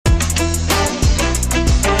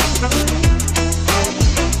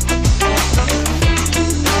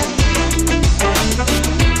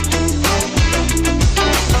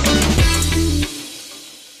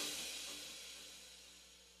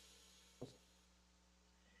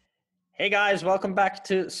Hey guys, welcome back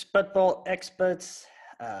to Spitball Experts.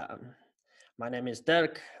 My name is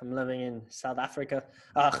Dirk. I'm living in South Africa.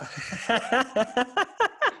 Dirk,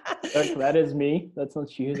 that is me. That's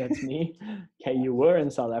not you, that's me. Okay, you were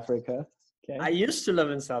in South Africa. I Okay, used to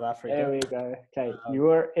live in South there Africa. we go. Okay, you Um,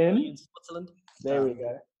 were Currently in. in Switzerland. There we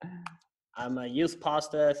go. I'm a youth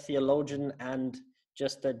pastor, theologian, and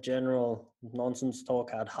just a general nonsense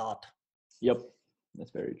talk at heart. Yep,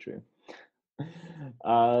 that's very true.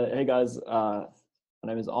 Hey guys, my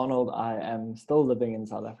name is Arnold. I am still living in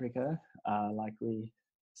South Africa, like we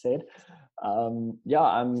said. I'm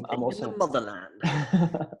Staying in the also. motherland.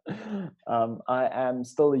 I am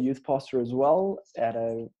still a youth pastor as well at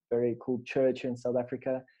a very cool church in South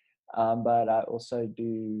Africa. But I also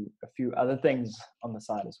do a few other things on the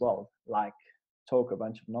side as well, like talk a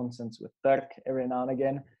bunch of nonsense with Dirk every now and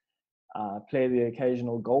again, play the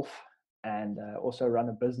occasional golf, and also run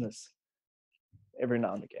a business every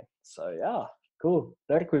now and again. So yeah, cool.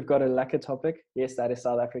 Dirk, we've got a lekker topic. Yes, that is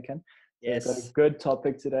South African. So we've got a Yes. good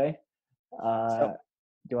topic today. So,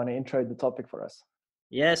 Do you want to intro the topic for us?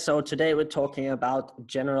 so today we're talking about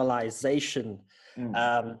generalization.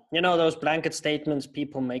 Those blanket statements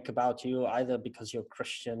people make about you either because you're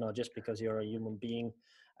Christian or just because you're a human being,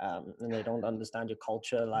 and they don't understand your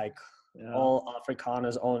culture. Like all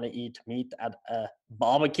Afrikaners only eat meat at a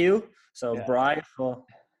barbecue. So braai for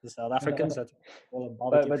the South Africans, that's all a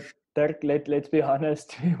barbecue. But Dirk, let's be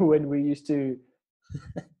honest, when we used to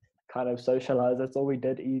kind of socialize, that's all we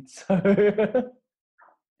did eat. So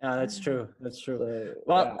Yeah, that's true. That's true. So,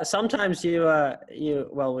 Well, yeah. sometimes we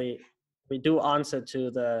do answer to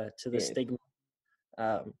the Yes. stigma.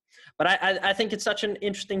 But I think it's such an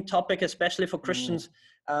interesting topic, especially for Christians.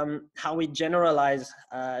 How we generalize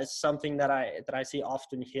is something that I see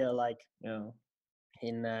often here. Like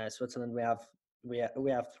in Switzerland, we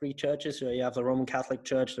have three churches. So you have the Roman Catholic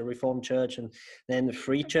Church, the Reformed Church, and then the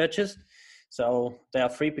free churches. So they are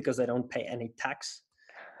free because they don't pay any tax.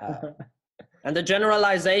 And the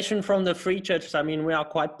generalization from the free churches, I mean, we are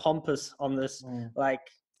quite pompous on this. Like,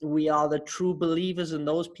 we are the true believers, and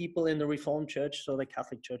those people in the Reformed Church, so the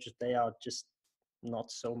Catholic churches, they are just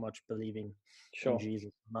not so much believing in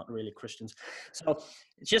Jesus, not really Christians. So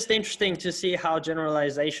it's just interesting to see how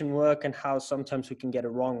generalization work and how sometimes we can get it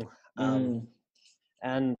wrong.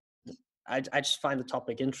 And I just find the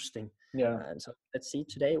topic interesting. And so let's see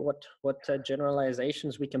today what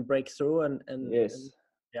generalizations we can break through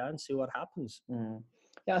and see what happens.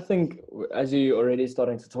 Yeah, I think as you already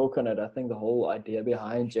starting to talk on it, I think the whole idea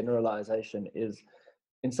behind generalization is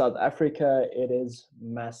in South Africa, it is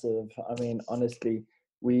massive. I mean, honestly,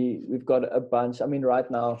 we've got a bunch. I mean, right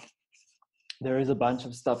now, there is a bunch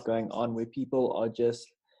of stuff going on where people are just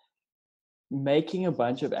making a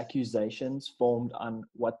bunch of accusations formed on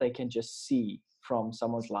what they can just see from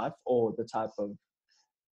someone's life or the type of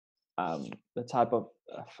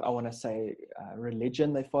I want to say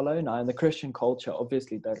religion they follow. Now in the Christian culture,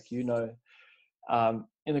 obviously, Dirk,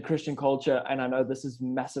 in the Christian culture, and I know this is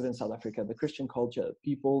massive in South Africa, the Christian culture,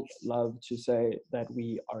 people love to say that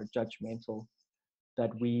we are judgmental,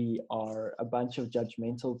 that we are a bunch of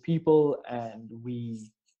judgmental people, and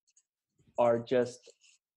we are just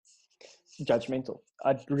judgmental.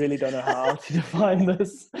 I really don't know how to define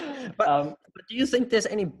this. But do you think there's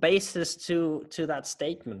any basis to that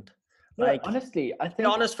statement? Like, honestly, I think, be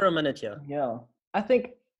honest for a minute here. Yeah, I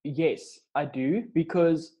think yes, I do,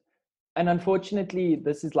 because, and unfortunately,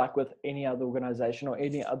 this is like with any other organization or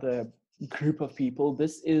any other group of people.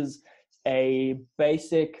 This is a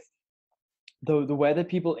basic, the way that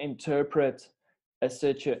people interpret a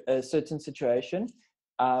certain situation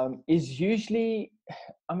is usually,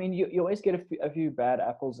 I mean, you always get a few bad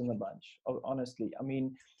apples in the bunch, honestly. I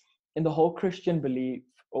mean, in the whole Christian belief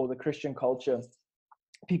or the Christian culture,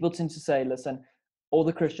 people tend to say, listen, all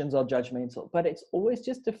the Christians are judgmental, but it's always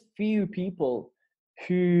just a few people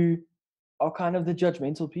who are kind of the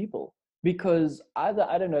judgmental people, because either,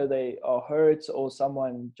 I don't know, they are hurt or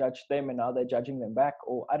someone judged them and now they're judging them back,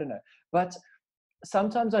 or I don't know. But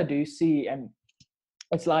sometimes I do see, and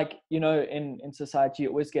it's like, in society, you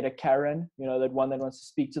always get a Karen, that one that wants to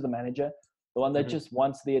speak to the manager, the one that just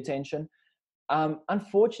wants the attention.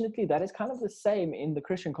 Unfortunately, that is kind of the same in the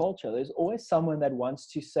Christian culture. There's always someone that wants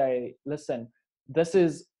to say, listen, this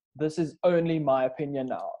is only my opinion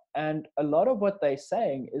now. And a lot of what they're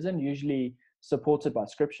saying isn't usually supported by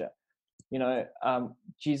scripture.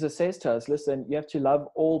 Jesus says to us, listen, you have to love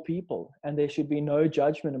all people and there should be no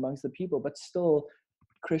judgment amongst the people. But still,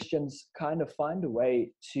 Christians kind of find a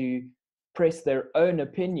way to press their own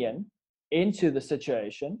opinion into the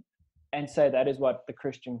situation and say that is what the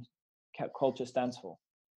Christian culture stands for.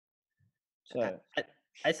 So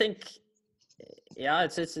I think Yeah,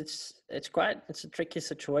 it's a tricky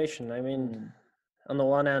situation. I mean, on the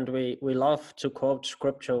one hand, we love to quote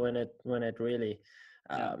scripture when it really,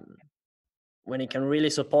 when it can really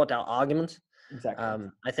support our argument. Exactly.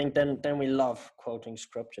 I think then we love quoting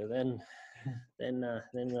scripture. Then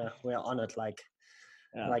we're on it, like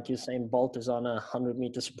Usain Bolt is on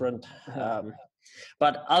 100-meter sprint.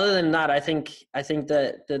 But other than that, I think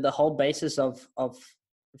the whole basis of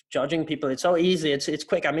judging people, it's so easy, it's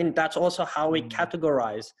quick. I mean, that's also how we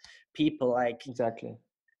categorize people. Like, exactly,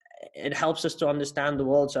 it helps us to understand the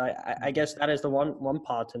world. So I guess that is the one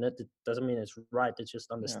part in it. It doesn't mean it's right. It's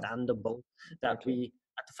just understandable that we,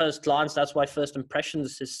 at the first glance, that's why first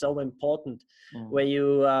impressions is so important. Where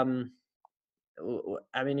you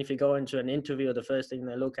I mean, if you go into an interview, the first thing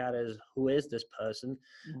they look at is, who is this person?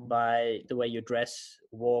 By the way you dress,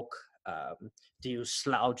 walk, do you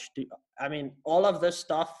slouch? I mean, all of this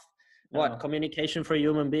stuff. Communication for a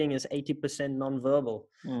human being is 80% nonverbal.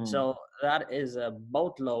 So that is a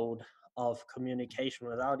boatload of communication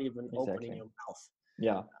without even opening your mouth.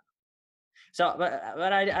 Yeah. So,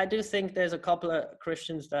 but I do think there's a couple of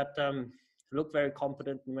Christians that look very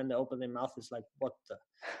competent, and when they open their mouth, it's like, what the?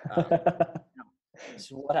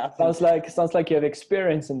 So what happened? Sounds like you have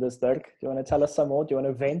experience in this, Dirk. Do you want to tell us some more? Do you want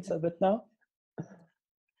to vent a bit now?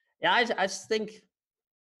 Yeah, I just think,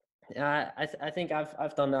 I think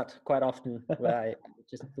I've done that quite often, where I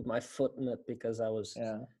just put my foot in it because I was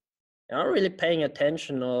not really paying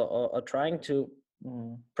attention or trying to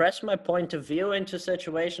press my point of view into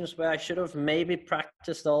situations where I should have maybe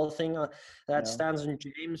practiced the whole thing that stands in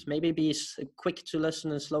James. Maybe be quick to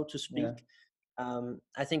listen and slow to speak.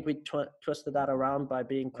 I think we twisted that around by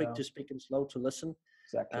being quick to speak and slow to listen.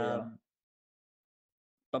 Exactly.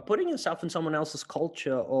 But putting yourself in someone else's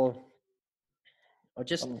culture or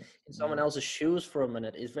just in someone else's shoes for a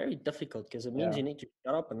minute is very difficult, because it means you need to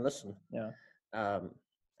shut up and listen.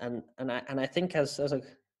 And I think as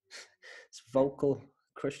vocal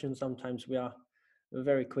Christians, sometimes we're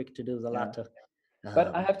very quick to do the latter.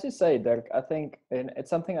 But I have to say, Dirk, I think, and it's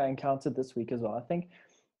something I encountered this week as well, I think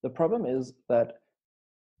the problem is that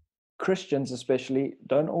Christians especially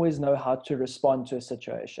don't always know how to respond to a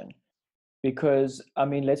situation. Because, I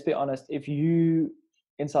mean, let's be honest, if you,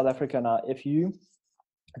 in South Africa now, if you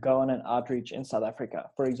go on an outreach in South Africa,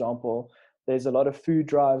 for example, there's a lot of food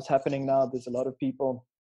drives happening now. There's a lot of people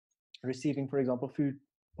receiving, for example, food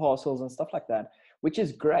parcels and stuff like that, which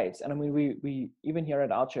is great. And I mean, we even here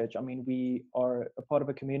at our church, I mean, we are a part of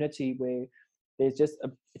a community where there's just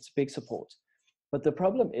it's big support. But the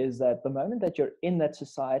problem is that the moment that you're in that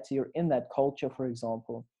society, you're in that culture, for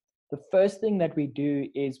example, the first thing that we do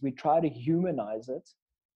is we try to humanize it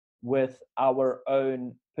with our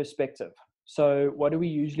own perspective. So what do we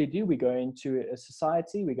usually do? We go into a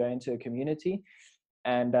society, we go into a community,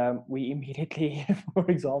 and we immediately, for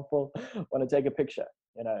example, want to take a picture,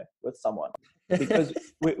 with someone, because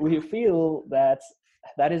we feel that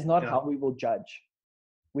is not how we will judge.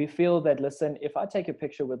 We feel that, listen, if I take a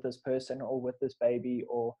picture with this person or with this baby,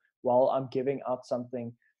 or while I'm giving out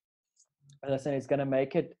something, listen, it's going to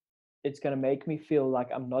make me feel like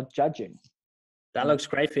I'm not judging. That looks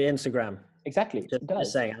great for Instagram. Exactly.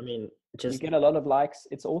 Just saying, I mean, you get a lot of likes.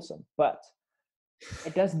 It's awesome. But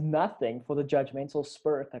it does nothing for the judgmental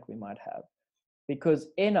spirit that we might have. Because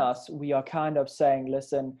in us, we are kind of saying,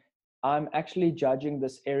 listen, I'm actually judging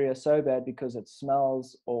this area so bad because it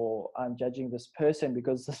smells, or I'm judging this person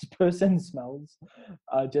because this person smells.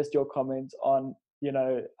 Just your comment on,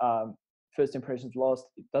 first impressions lost.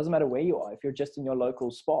 It doesn't matter where you are. If you're just in your local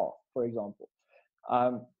spa, for example,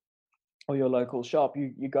 or your local shop,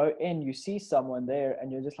 you go in, you see someone there,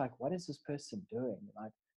 and you're just like, what is this person doing?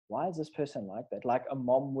 Like, why is this person like that? Like a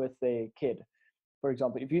mom with their kid, for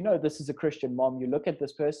example. If you know this is a Christian mom, you look at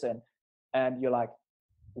this person and you're like,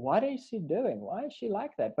 what is she doing? Why is she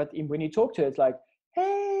like that? But when you talk to her, it's like,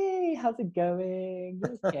 hey, how's it going?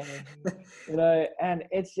 Okay. And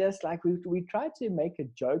it's just like we try to make a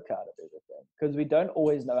joke out of everything because we don't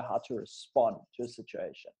always know how to respond to a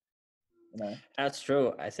situation. That's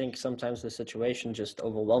true. I think sometimes the situation just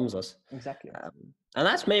overwhelms us. Exactly. And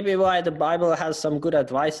that's maybe why the Bible has some good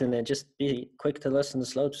advice in there. Just be quick to listen,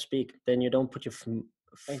 slow to speak. Then you don't put your foot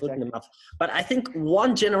in the mouth. But I think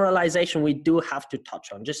one generalization we do have to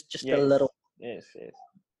touch on, just a little. Yes.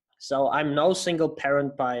 So I'm no single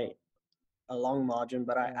parent by a long margin,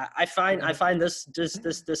 but I find this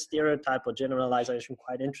stereotype or generalization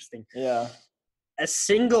quite interesting. Yeah. A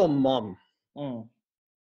single mom,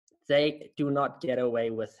 they do not get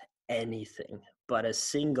away with anything, but a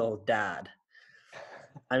single dad.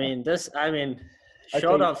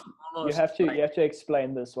 Short of almost. You have to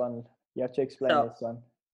explain this one. You have to explain this one.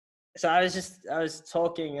 So I was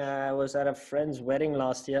talking. I was at a friend's wedding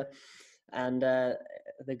last year, and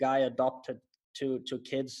the guy adopted two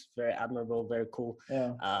kids. Very admirable, very cool.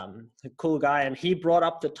 Yeah. A cool guy, and he brought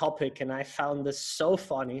up the topic, and I found this so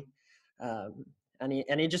funny. And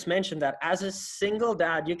he just mentioned that as a single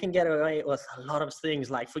dad, you can get away with a lot of things,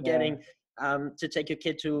 like forgetting to take your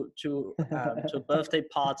kid to a birthday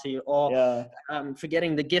party, or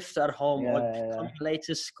forgetting the gift at home, or coming late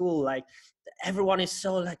to school. Like everyone is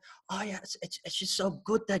so like, oh yeah, it's just so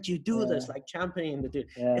good that you do this, like championing the dude.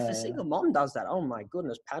 If a single mom does that, oh my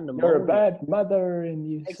goodness, pandemonium. You're a bad mother, and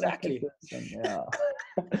you exactly.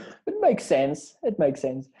 It makes sense. It makes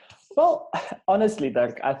sense. Well, honestly,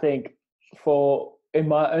 Dirk, I think in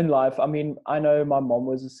my own life, I mean, I know my mom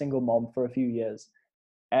was a single mom for a few years,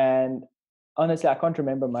 and honestly, I can't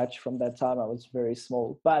remember much from that time. I was very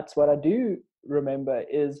small, but what I do remember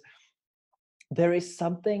is there is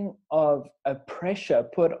something of a pressure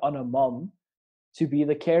put on a mom to be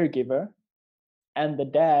the caregiver and the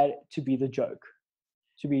dad to be the joke.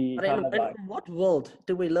 To be but in what world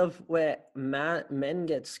do we live where men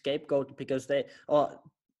get scapegoated because they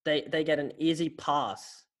get an easy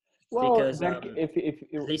pass? Well, because if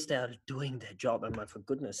at least they are doing their job, and for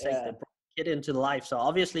goodness sake, they brought a kid into life, so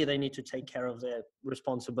obviously they need to take care of their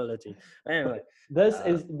responsibility. Anyway,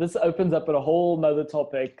 this opens up a whole nother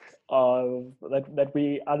topic of that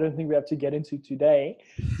I don't think we have to get into today,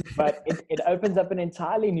 but it opens up an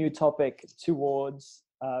entirely new topic towards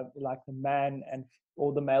like the man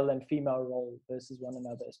or the male and female role versus one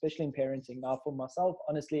another, especially in parenting. Now, for myself,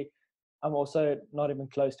 honestly, I'm also not even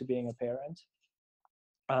close to being a parent.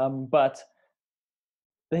 But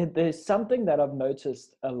there's something that I've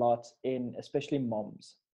noticed a lot in especially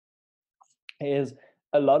moms is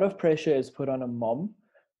a lot of pressure is put on a mom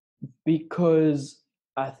because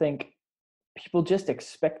I think people just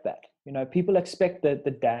expect that. People expect that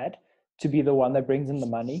the dad to be the one that brings in the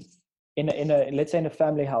money. In a let's say in a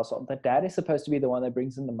family household, the dad is supposed to be the one that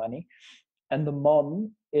brings in the money, and the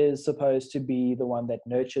mom is supposed to be the one that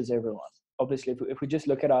nurtures everyone. Obviously, if we just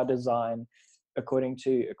look at our design according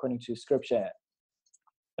to scripture,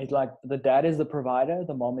 it's like the dad is the provider,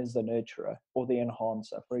 the mom is the nurturer or the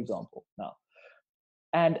enhancer, for example. Now,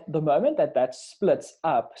 and the moment that splits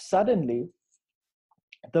up, suddenly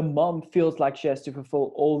the mom feels like she has to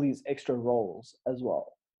fulfill all these extra roles as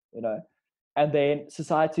well, and then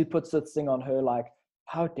society puts this thing on her like,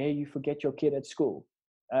 how dare you forget your kid at school?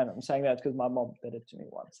 And I'm saying that because my mom did it to me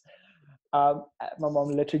once. My mom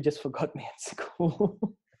literally just forgot me at school.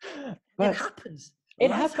 But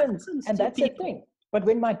it happens, and that's the thing. But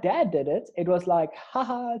when my dad did it, it was like,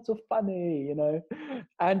 haha, it's so funny,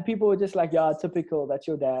 and people were just like, yeah, typical, that's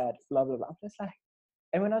your dad, blah blah blah. I'm just like,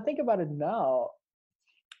 and when I think about it now,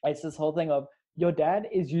 it's this whole thing of your dad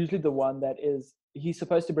is usually the one he's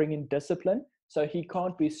supposed to bring in discipline, so he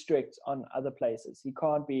can't be strict on other places. He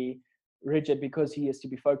can't be rigid because he has to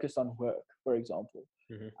be focused on work, for example.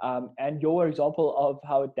 Mm-hmm. And your example of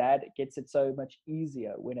how dad gets it so much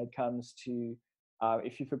easier when it comes to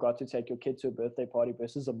if you forgot to take your kid to a birthday party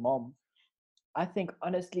versus a mom, I think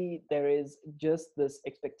honestly there is just this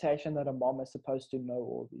expectation that a mom is supposed to know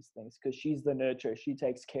all these things because she's the nurturer, she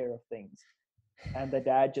takes care of things, and the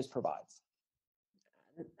dad just provides.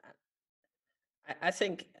 I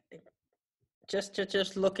think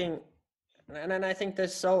just looking, and I think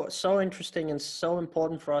that's so interesting and so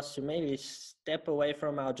important for us to maybe step away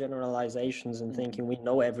from our generalizations and thinking we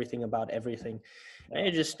know everything about everything.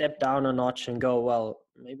 Maybe just step down a notch and go, well,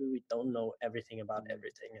 maybe we don't know everything about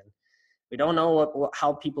everything, and we don't know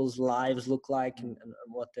how people's lives look like and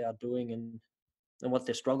what they are doing and what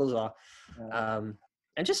their struggles are.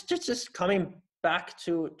 And just coming back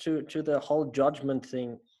to the whole judgment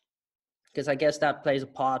thing, because I guess that plays a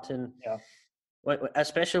part in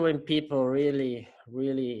especially when people really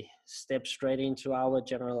step straight into our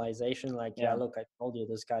generalization, like look, I told you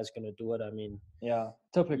this guy's gonna do it. I mean,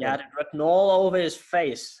 typical. He had it written all over his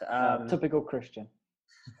face. Typical Christian.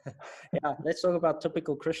 Let's talk about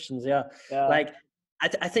typical Christians. Like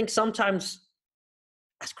I think sometimes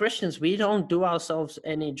as Christians we don't do ourselves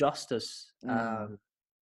any justice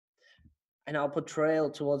in our portrayal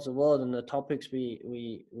towards the world and the topics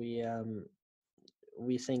we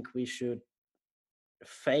think we should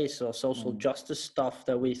face, or social justice stuff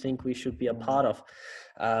that we think we should be a part of.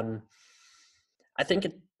 I think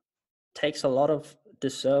it takes a lot of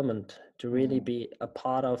discernment to really be a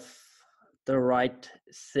part of the right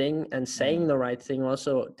thing, and saying the right thing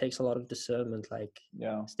also takes a lot of discernment, like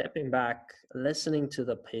stepping back, listening to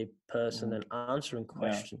the person and answering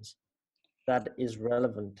questions that is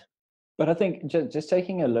relevant. But I think just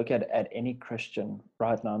taking a look at any Christian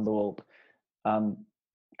right now in the world,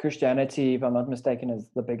 Christianity, if I'm not mistaken, is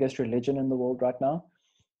the biggest religion in the world right now.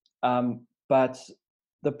 But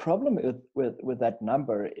the problem with that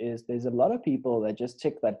number is there's a lot of people that just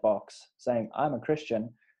tick that box saying, I'm a Christian,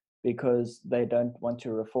 because they don't want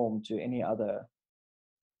to reform to any other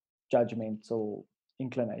judgmental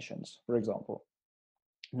inclinations, for example.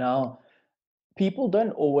 Now, people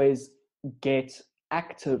don't always get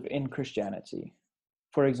active in Christianity.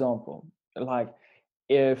 For example, like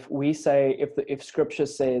if we say, if scripture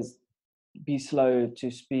says, be slow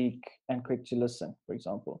to speak and quick to listen, for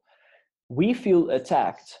example, we feel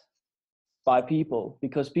attacked by people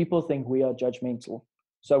because people think we are judgmental.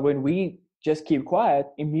 So when we just keep quiet,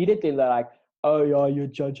 immediately they're like, oh yeah, you're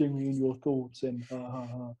judging me in your thoughts and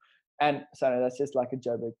and sorry, that's just like a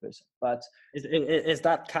Joburg person. But is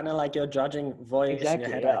that kind of like your judging voice exactly, in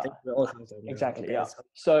your head? yeah. I think we all have that. Exactly, Okay, yeah.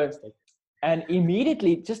 So, and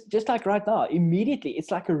immediately, just like right now, immediately, it's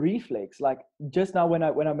like a reflex. Like just now, when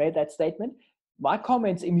I made that statement, my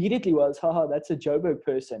comments immediately was, haha, that's a Joburg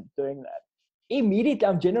person doing that. Immediately,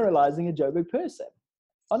 I'm generalizing a Joburg person.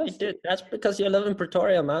 Honestly. Dude, that's because you live in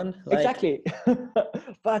Pretoria, man. Like, exactly.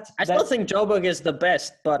 But I still think Joburg is the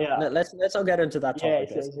best, but yeah. let's not get into that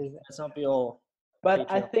topic. Yes. Let's not be all. But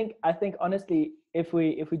I think honestly, if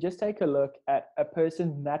we just take a look at a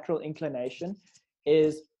person's natural inclination,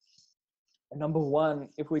 is number one,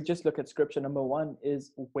 if we just look at scripture, number one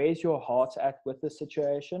is, where's your heart at with the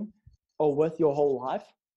situation or with your whole life?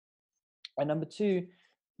 And number two,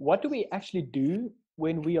 what do we actually do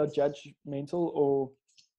when we are judgmental or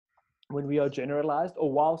when we are generalized,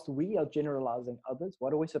 or whilst we are generalizing others?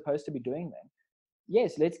 What are we supposed to be doing then?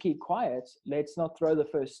 Yes, let's keep quiet. Let's not throw the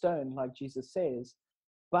first stone, like Jesus says,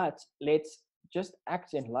 but let's just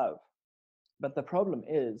act in love. But the problem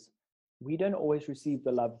is, we don't always receive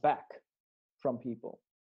the love back from people.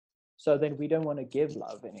 So then we don't want to give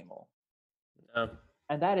love anymore.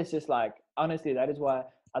 And that is just like, honestly, that is why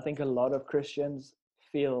I think a lot of Christians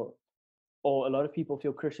feel, or a lot of people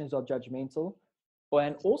feel Christians are judgmental,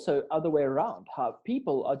 and also other way around, how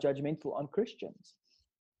people are judgmental on Christians.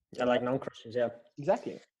 Yeah, like non-Christians, yeah.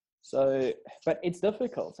 Exactly. So, but it's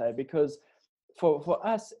difficult, because for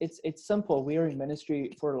us, it's simple. We're in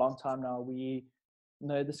ministry for a long time now. We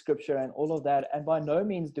know the scripture and all of that. And by no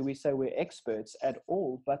means do we say we're experts at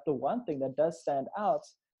all. But the one thing that does stand out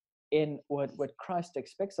in what Christ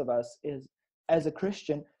expects of us is, as a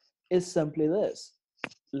Christian, is simply this: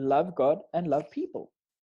 love God and love people.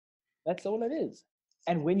 That's all it is.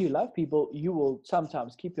 And when you love people, you will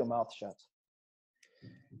sometimes keep your mouth shut.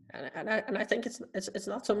 And I think it's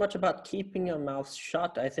not so much about keeping your mouth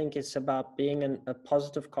shut. I think it's about being a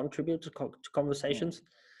positive contributor to conversations.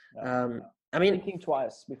 I mean, thinking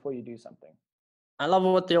twice before you do something. I love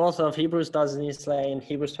what the author of Hebrews does, and he's like in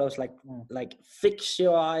Hebrews 12, like fix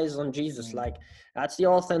your eyes on Jesus. Like that's the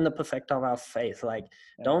author and the perfecter of our faith. Like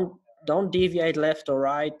don't deviate left or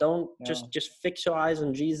right. Don't just fix your eyes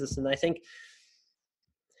on Jesus. And I think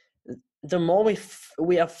the more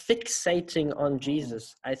we are fixating on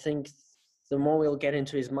Jesus, I think the more we'll get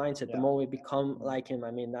into his mindset, the more we become like him.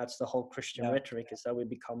 I mean, that's the whole Christian rhetoric, is that we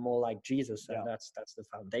become more like Jesus, and that's the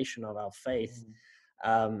foundation of our faith.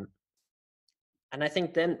 And I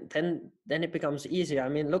think then it becomes easier. I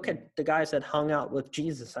mean, look at the guys that hung out with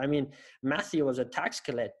Jesus. I mean, Matthew was a tax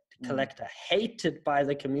collector, hated by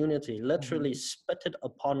the community, literally spitted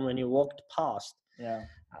upon when he walked past.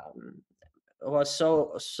 It was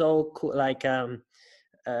so cool. Like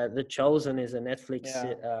The Chosen is a Netflix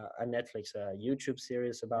YouTube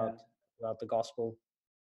series about the gospels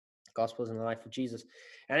in the life of Jesus,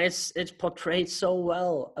 and it's portrayed so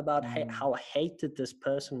well about how hated this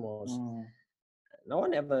person was. No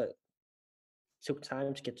one ever took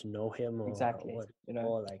time to get to know him,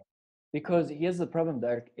 or because here's the problem,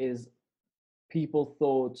 Derek, is people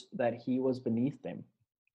thought that he was beneath them.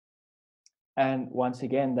 And once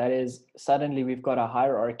again, that is, suddenly we've got a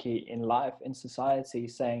hierarchy in life, in society,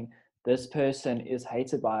 saying this person is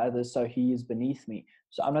hated by others, so he is beneath me.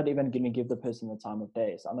 So I'm not even going to give the person the time of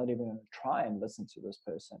day. So I'm not even going to try and listen to this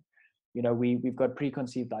person. You know, we've got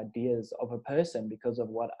preconceived ideas of a person because of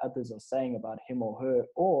what others are saying about him or her,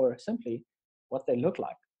 or simply what they look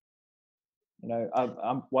like. You know,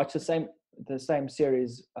 I watched the same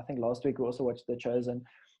series. I think last week we also watched The Chosen,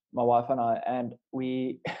 my wife and I, and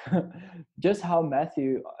we just how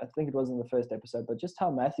Matthew, I think it was in the first episode, but just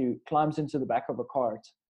how Matthew climbs into the back of a cart,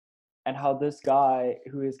 and how this guy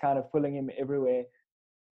who is kind of pulling him everywhere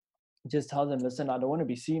just tells him, listen, I don't want to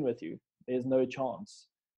be seen with you. There's no chance.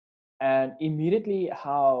 And immediately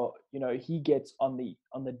how, you know, he gets on the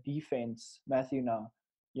defense, Matthew now,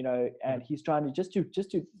 you know, and he's trying to just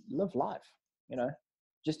to live life, you know,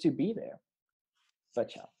 just to be there.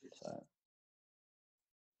 But yeah, so.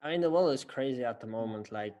 I mean, the world is crazy at the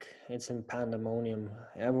moment. Like, it's in pandemonium.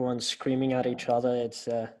 Everyone's screaming at each other. It's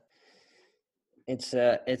a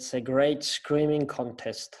great screaming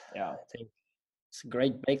contest. Yeah. I think it's a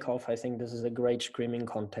great bake-off. I think this is a great screaming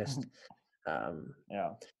contest. Yeah.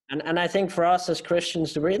 And I think for us as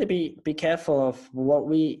Christians to really be careful of what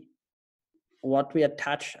we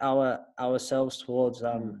attach ourselves towards,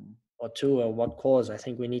 or to, or what cause. I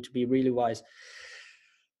think we need to be really wise.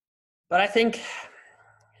 But I think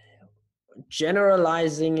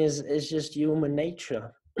generalizing is just human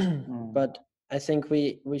nature. But I think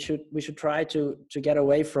we should try to get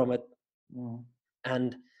away from it.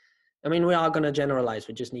 And I mean, we are going to generalize.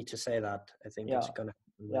 We just need to say that. I think it's going to.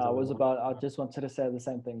 Yeah, I just wanted to say the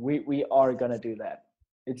same thing. We are going to do that.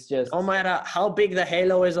 It's just, no matter how big the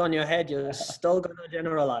halo is on your head, you're still going to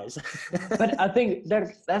generalize. But I think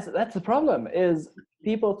that's the problem, is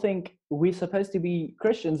people think we're supposed to be,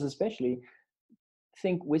 Christians especially,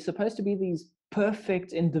 think we're supposed to be these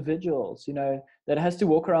perfect individuals, you know, that has to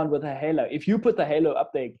walk around with a halo. If you put the halo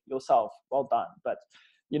up there yourself, well done. But,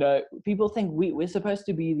 you know, people think we're supposed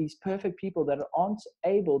to be these perfect people that aren't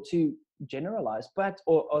able to generalize, but,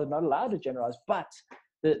 or not allowed to generalize. But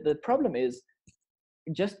the problem is,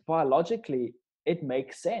 just biologically, it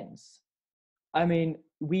makes sense. I mean,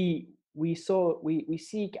 we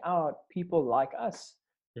seek out people like us.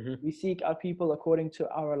 We seek out people according to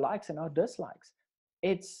our likes and our dislikes.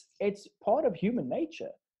 It's part of human nature.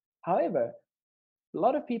 However, a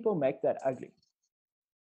lot of people make that ugly,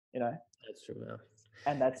 you know. That's true. Yeah.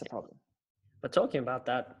 And that's a problem. But talking about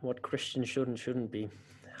that, what Christians should and shouldn't be,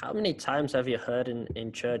 how many times have you heard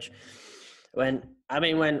in church when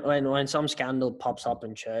some scandal pops up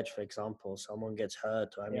in church, for example, someone gets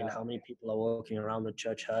hurt, I mean, how many people are walking around the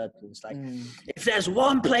church hurt? And it's like, if there's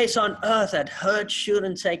one place on earth that hurt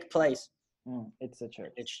shouldn't take place, it's the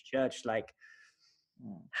church. It's church. Like,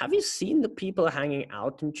 have you seen the people hanging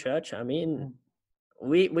out in church? I mean,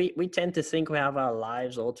 we tend to think we have our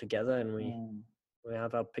lives all together, and we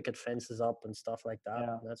have our picket fences up and stuff like that.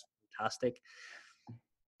 Yeah. That's fantastic.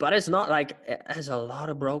 But it's not like, there's a lot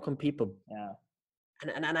of broken people. Yeah.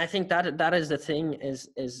 And I think that is the thing, is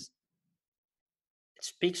it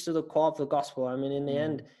speaks to the core of the gospel. I mean, in the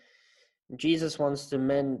end, Jesus wants to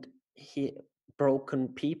mend broken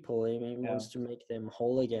people. He wants to make them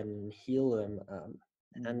whole again and heal them.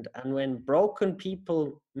 And when broken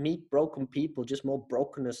people meet broken people, just more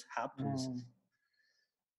brokenness happens.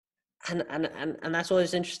 And that's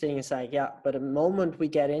always interesting. It's like, but the moment we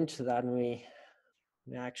get into that and we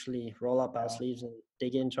actually roll up our sleeves and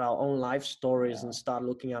dig into our own life stories and start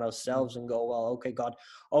looking at ourselves and go, well, okay, God,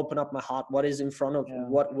 open up my heart. What is in front of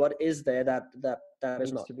what is there that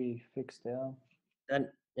is not to be fixed? And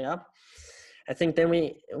I think then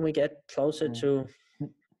we get closer to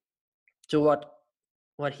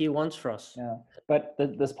what He wants for us. Yeah, but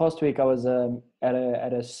this past week I was at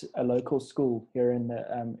a local school here in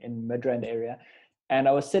the in Midrand area, and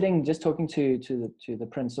I was sitting just talking to the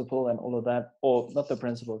principal and all of that, or not the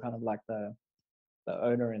principal, kind of like the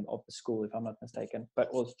owner of the school, if I'm not mistaken,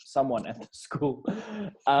 but was someone at the school.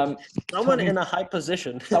 Someone in a high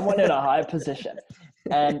position. Someone in a high position.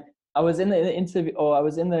 And I was in the interview, or I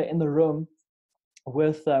was in the room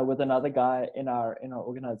with another guy in our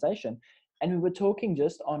organization, and we were talking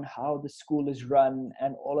just on how the school is run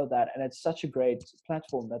and all of that. And it's such a great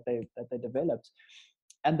platform that they developed.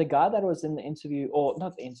 And the guy that was in the interview, or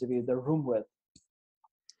not the interview, the room with,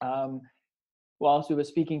 whilst we were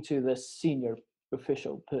speaking to this senior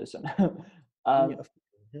official person,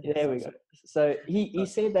 there we go. So he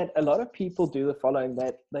said that a lot of people do the following,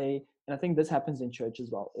 that and I think this happens in church as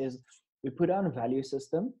well, is we put down a value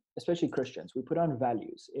system, especially Christians. We put down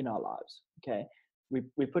values in our lives. Okay,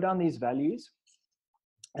 we put down these values,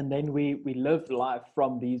 and then we live life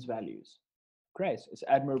from these values. Great, it's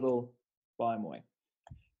admirable by my way.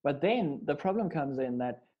 But then the problem comes in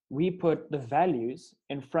that we put the values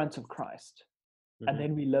in front of Christ, and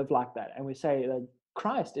then we live like that, and we say that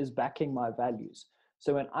Christ is backing my values.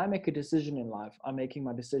 So when I make a decision in life, I'm making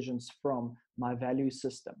my decisions from my value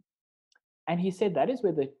system. And he said that is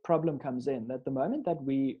where the problem comes in, that the moment that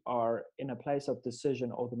we are in a place of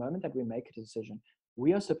decision, or the moment that we make a decision,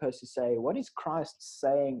 we are supposed to say, what is Christ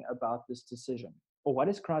saying about this decision? Or what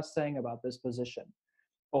is Christ saying about this position?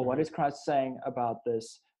 Or what is Christ saying about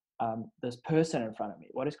this person in front of me?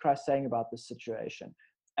 What is Christ saying about this situation?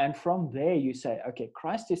 And from there you say, okay,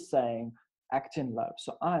 Christ is saying, act in love.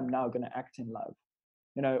 So I'm now going to act in love.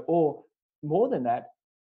 You know, or more than that,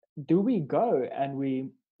 do we go and we,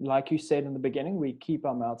 like you said in the beginning, we keep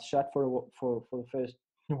our mouths shut for the first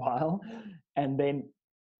while, and then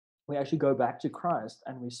we actually go back to Christ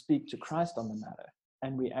and we speak to Christ on the matter,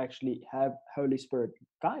 and we actually have Holy Spirit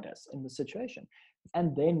guide us in the situation,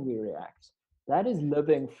 and then we react. That is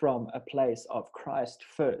living from a place of Christ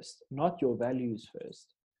first, not your values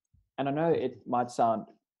first. And I know it might sound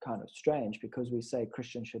kind of strange because we say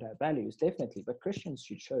Christians should have values, definitely, but Christians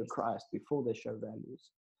should show Christ before they show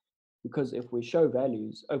values. Because if we show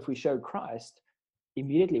values, if we show Christ,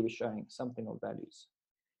 immediately we're showing something of values.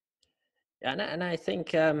 Yeah, and I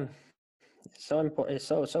think so important. It's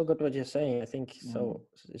so good what you're saying. I think so.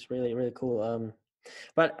 It's really really cool.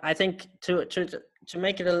 But I think to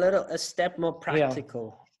make it a step more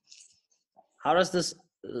practical, how does this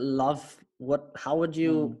love? How would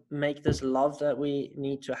you make this love that we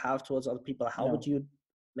need to have towards other people? How would you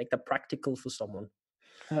make that practical for someone?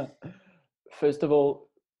 First of all,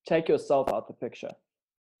 take yourself out the picture,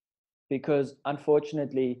 because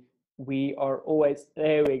unfortunately we are always,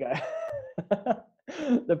 there we go.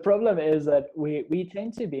 The problem is that we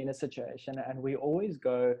tend to be in a situation and we always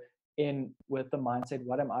go in with the mindset,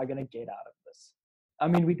 what am I going to get out of this? I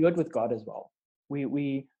mean, we do it with God as well.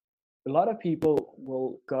 A lot of people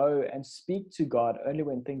will go and speak to God only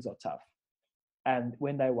when things are tough and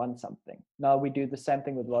when they want something. Now we do the same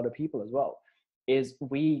thing with a lot of people as well, is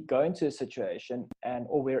we go into a situation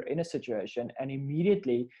or we're in a situation and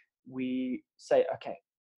immediately we say, okay,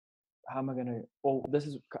 how am I going to, or this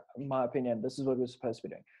is my opinion, this is what we're supposed to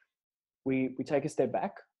be doing. We take a step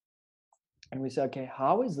back and we say, okay,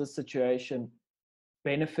 how is this situation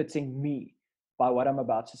benefiting me by what I'm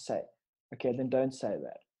about to say? Okay, then don't say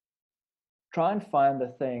that. Try and find the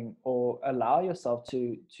thing, or allow yourself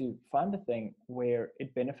to find the thing where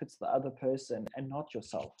it benefits the other person and not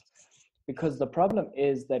yourself. Because the problem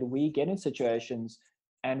is that we get in situations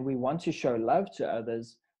and we want to show love to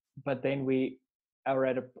others, but then we are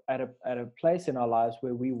at a place in our lives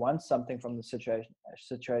where we want something from the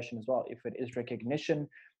situation as well. If it is recognition,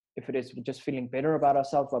 if it is just feeling better about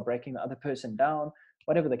ourselves by breaking the other person down,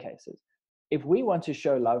 whatever the case is. If we want to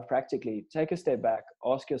show love practically, take a step back,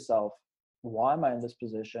 ask yourself, why am I in this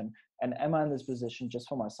position? And am I in this position just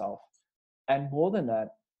for myself? And more than that,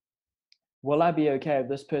 will I be okay if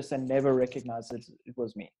this person never recognizes it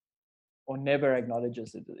was me, or never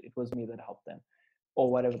acknowledges it was me that helped them,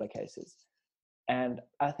 or whatever the case is? And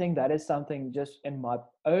I think that is something just in my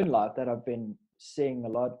own life that I've been seeing a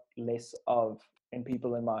lot less of in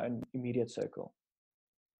people in my own immediate circle.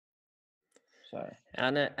 So,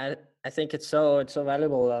 and I think it's so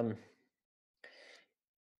valuable.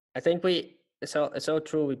 I think it's so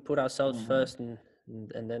true. We put ourselves first, and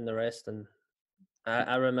then the rest. And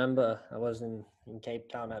I remember I was in Cape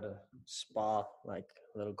Town at a Spar, like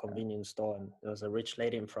a little convenience store, and there was a rich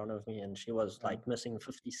lady in front of me, and she was like missing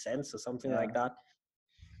 50 cents or something like that.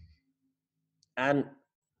 And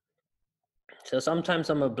so sometimes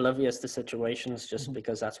I'm oblivious to situations just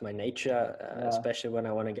because that's my nature, especially when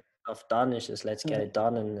I want to get stuff done. It's just, let's get it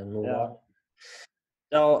done and move on.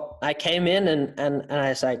 So I came in and I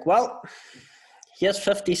was like, well, here's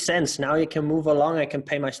 50 cents. Now you can move along. I can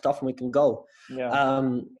pay my stuff and we can go.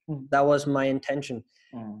 That was my intention.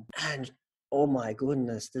 And oh my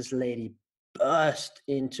goodness, this lady burst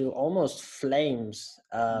into almost flames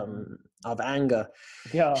of anger.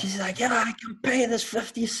 She's like, yeah, I can pay this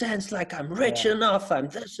 50 cents. Like, I'm rich enough. I'm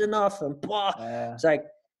this enough. And blah. It's like,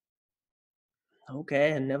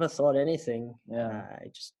 okay, I never thought anything. I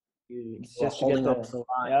just, it's just holding up the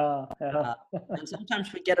line. And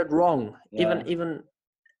sometimes we get it wrong. Even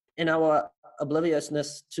in our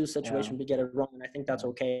obliviousness to situation, we get it wrong. And I think that's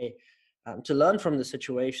okay. To learn from the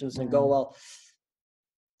situations and go, well,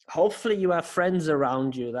 hopefully you have friends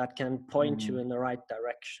around you that can point you in the right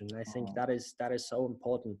direction. I think that is so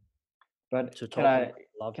important. But can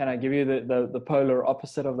I give you the polar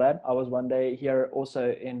opposite of that? I was one day here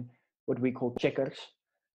also in what we call Checkers,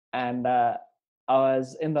 and I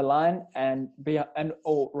was in the line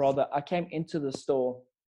or rather I came into the store,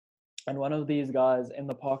 and one of these guys in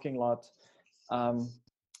the parking lot,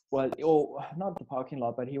 or not the parking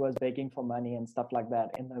lot, but he was begging for money and stuff like that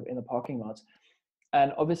in the parking lot.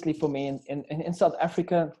 And obviously for me in South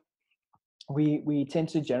Africa, we tend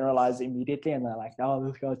to generalize immediately, and they're like, oh,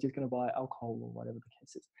 this guy's just going to buy alcohol or whatever the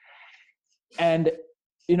case is. And,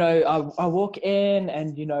 you know, I walk in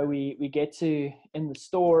and, you know, we get to in the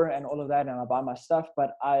store and all of that, and I buy my stuff,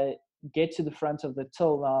 but I get to the front of the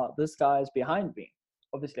till. Now this guy is behind me.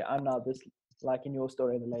 Obviously I'm now this, like in your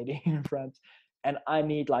story, the lady in front, and I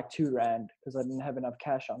need like R2 because I didn't have enough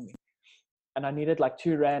cash on me. And I needed like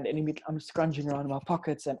R2, and I'm scrunching around in my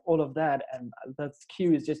pockets and all of that. And that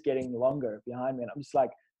queue is just getting longer behind me. And I'm just like,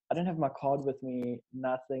 I don't have my card with me,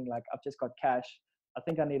 nothing. Like, I've just got cash. I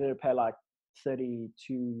think I needed to pay like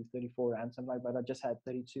 32, 34 rand, something like that. I just had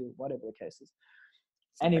 32, whatever the case is.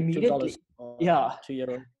 And like immediately, $2 yeah,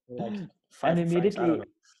 €2, like and 5 francs. I don't immediately, know.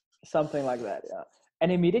 something like that, yeah.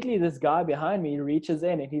 And immediately this guy behind me reaches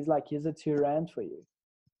in and he's like, here's a 2 rand for you.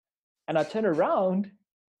 And I turn around,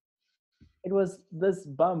 it was this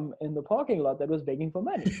bum in the parking lot that was begging for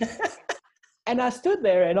money. And I stood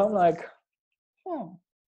there and I'm like,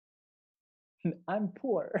 I'm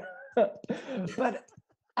poor. But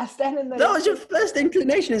I stand in That was your first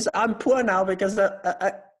inclination, is I'm poor now because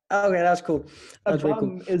okay, that's cool. That's a really cool.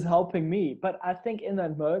 bum is helping me. But I think in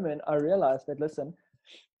that moment I realized that, listen,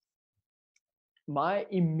 my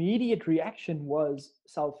immediate reaction was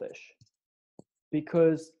selfish,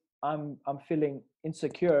 because I'm feeling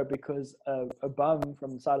insecure because a bum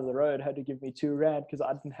from the side of the road had to give me 2 rand because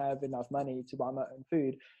I didn't have enough money to buy my own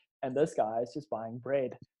food, and this guy is just buying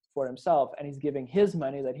bread for himself and he's giving his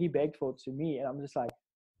money that he begged for to me, and I'm just like,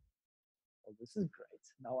 oh, this is great.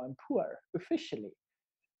 Now I'm poor officially.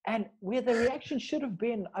 And where the reaction should have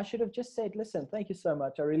been, I should have just said, listen, thank you so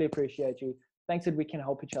much. I really appreciate you. Thanks that we can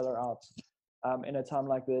help each other out in a time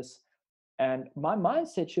like this. And my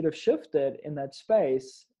mindset should have shifted in that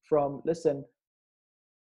space from, listen,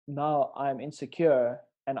 now I'm insecure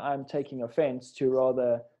and I'm taking offense, to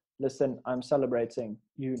rather, listen, I'm celebrating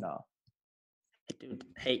you now. Dude,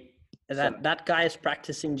 hey, that guy is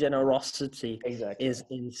practicing generosity. Exactly. Is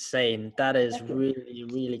insane. That is really,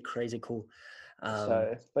 really crazy cool.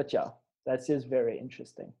 But yeah, that's just very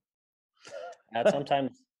interesting.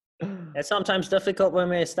 It's sometimes difficult when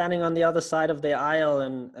we're standing on the other side of the aisle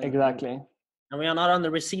and exactly. And we are not on the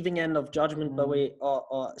receiving end of judgment, but we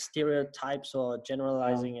or stereotypes or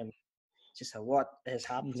generalizing, and just what is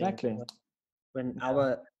happening exactly when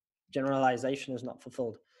our generalization is not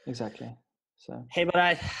fulfilled. Exactly. So hey, but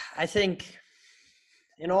I think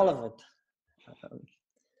in all of it,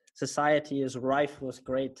 society is rife with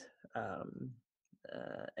great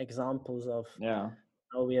examples of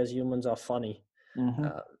how we as humans are funny,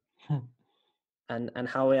 and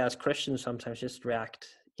how we as Christians sometimes just react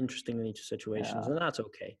interestingly to situations, and that's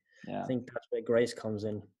okay. I think that's where grace comes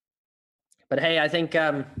in. But hey, I think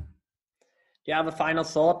do you have a final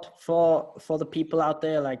thought for the people out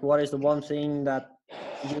there? Like, what is the one thing that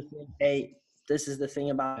you think, hey, this is the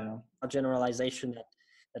thing about generalization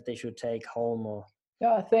that they should take home or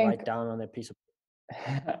I think write down on their piece of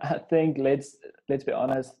I think let's be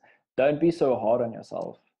honest, don't be so hard on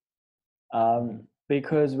yourself.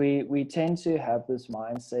 Because we tend to have this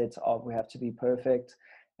mindset of we have to be perfect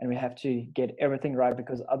and we have to get everything right,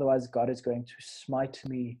 because otherwise God is going to smite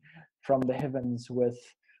me from the heavens with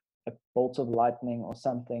a bolt of lightning or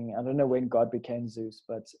something. I don't know when God became Zeus,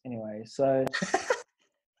 but anyway, so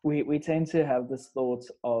we tend to have this thought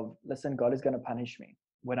of, listen, God is going to punish me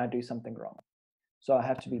when I do something wrong, so I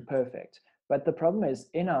have to be perfect. But the problem is,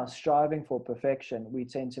 in our striving for perfection, we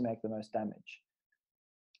tend to make the most damage.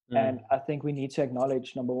 And I think we need to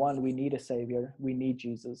acknowledge, number one, we need a savior. We need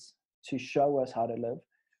Jesus to show us how to live.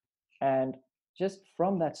 And just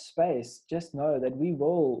from that space, just know that we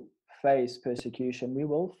will face persecution. We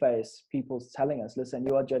will face people telling us, listen,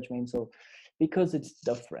 you are judgmental, because it's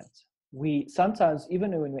different. We sometimes,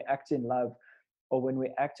 even when we act in love or when we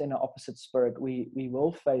act in an opposite spirit, we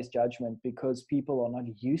will face judgment because people are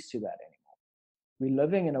not used to that anymore. We're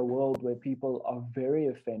living in a world where people are very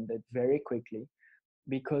offended very quickly,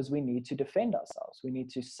 because we need to defend ourselves. We need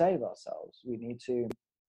to save ourselves. We need to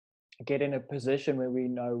get in a position where we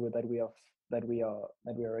know that we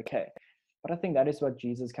are okay. But I think that is what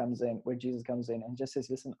Jesus comes in, where Jesus comes in and just says,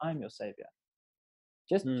 listen, I'm your savior.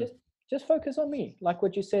 Just focus on me. Like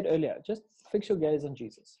what you said earlier, just fix your gaze on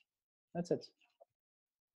Jesus. That's it.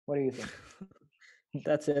 What do you think?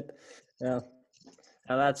 That's it. Yeah.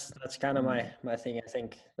 Now that's kind of my thing. I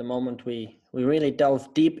think the moment we really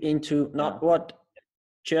delve deep into not what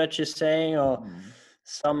church is saying or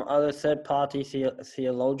some other third party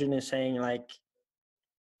theologian is saying, like,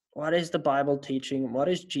 what is the Bible teaching? What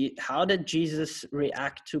is how did Jesus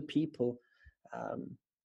react to people?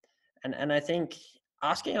 And I think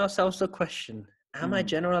asking ourselves the question, am I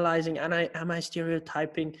generalizing? Am I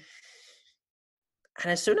stereotyping?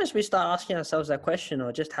 And as soon as we start asking ourselves that question,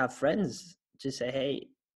 or just have friends just say, hey,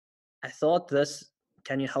 I thought this,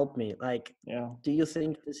 can you help me? Like, do you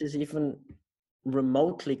think this is even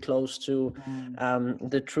remotely close to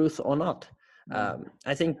the truth or not?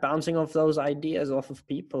 I think bouncing off those ideas off of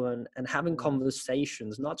people and having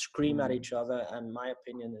conversations, not scream at each other and my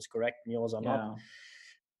opinion is correct and yours are not.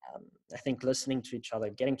 I think listening to each other,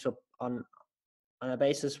 getting to on a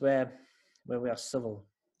basis where we are civil.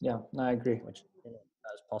 I agree. Which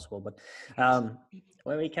is possible, but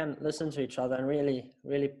where we can listen to each other and really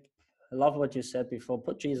I love what you said before.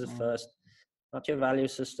 Put Jesus first, not your value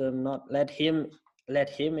system. Not let him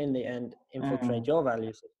in the end infiltrate your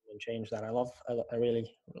value system and change that. I really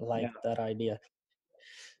like that idea.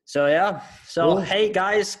 So yeah. So hey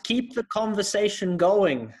guys, keep the conversation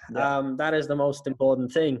going. That is the most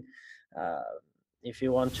important thing. If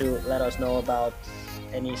you want to let us know about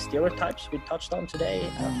any stereotypes we touched on today,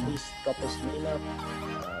 please drop us an email.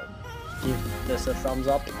 Give us a thumbs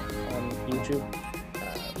up on YouTube,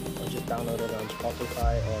 or just download it on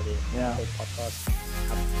Spotify or the Apple Podcast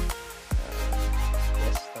app.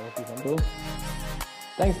 Yes, that would be wonderful. Cool.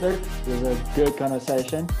 Thanks, Dirk. It was a good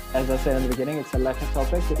conversation. As I said in the beginning, it's a lack of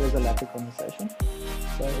topic. It was a lack of conversation.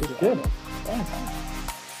 So it was good. Thanks.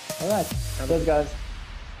 All right. Cheers, guys.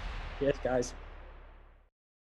 Yes, guys.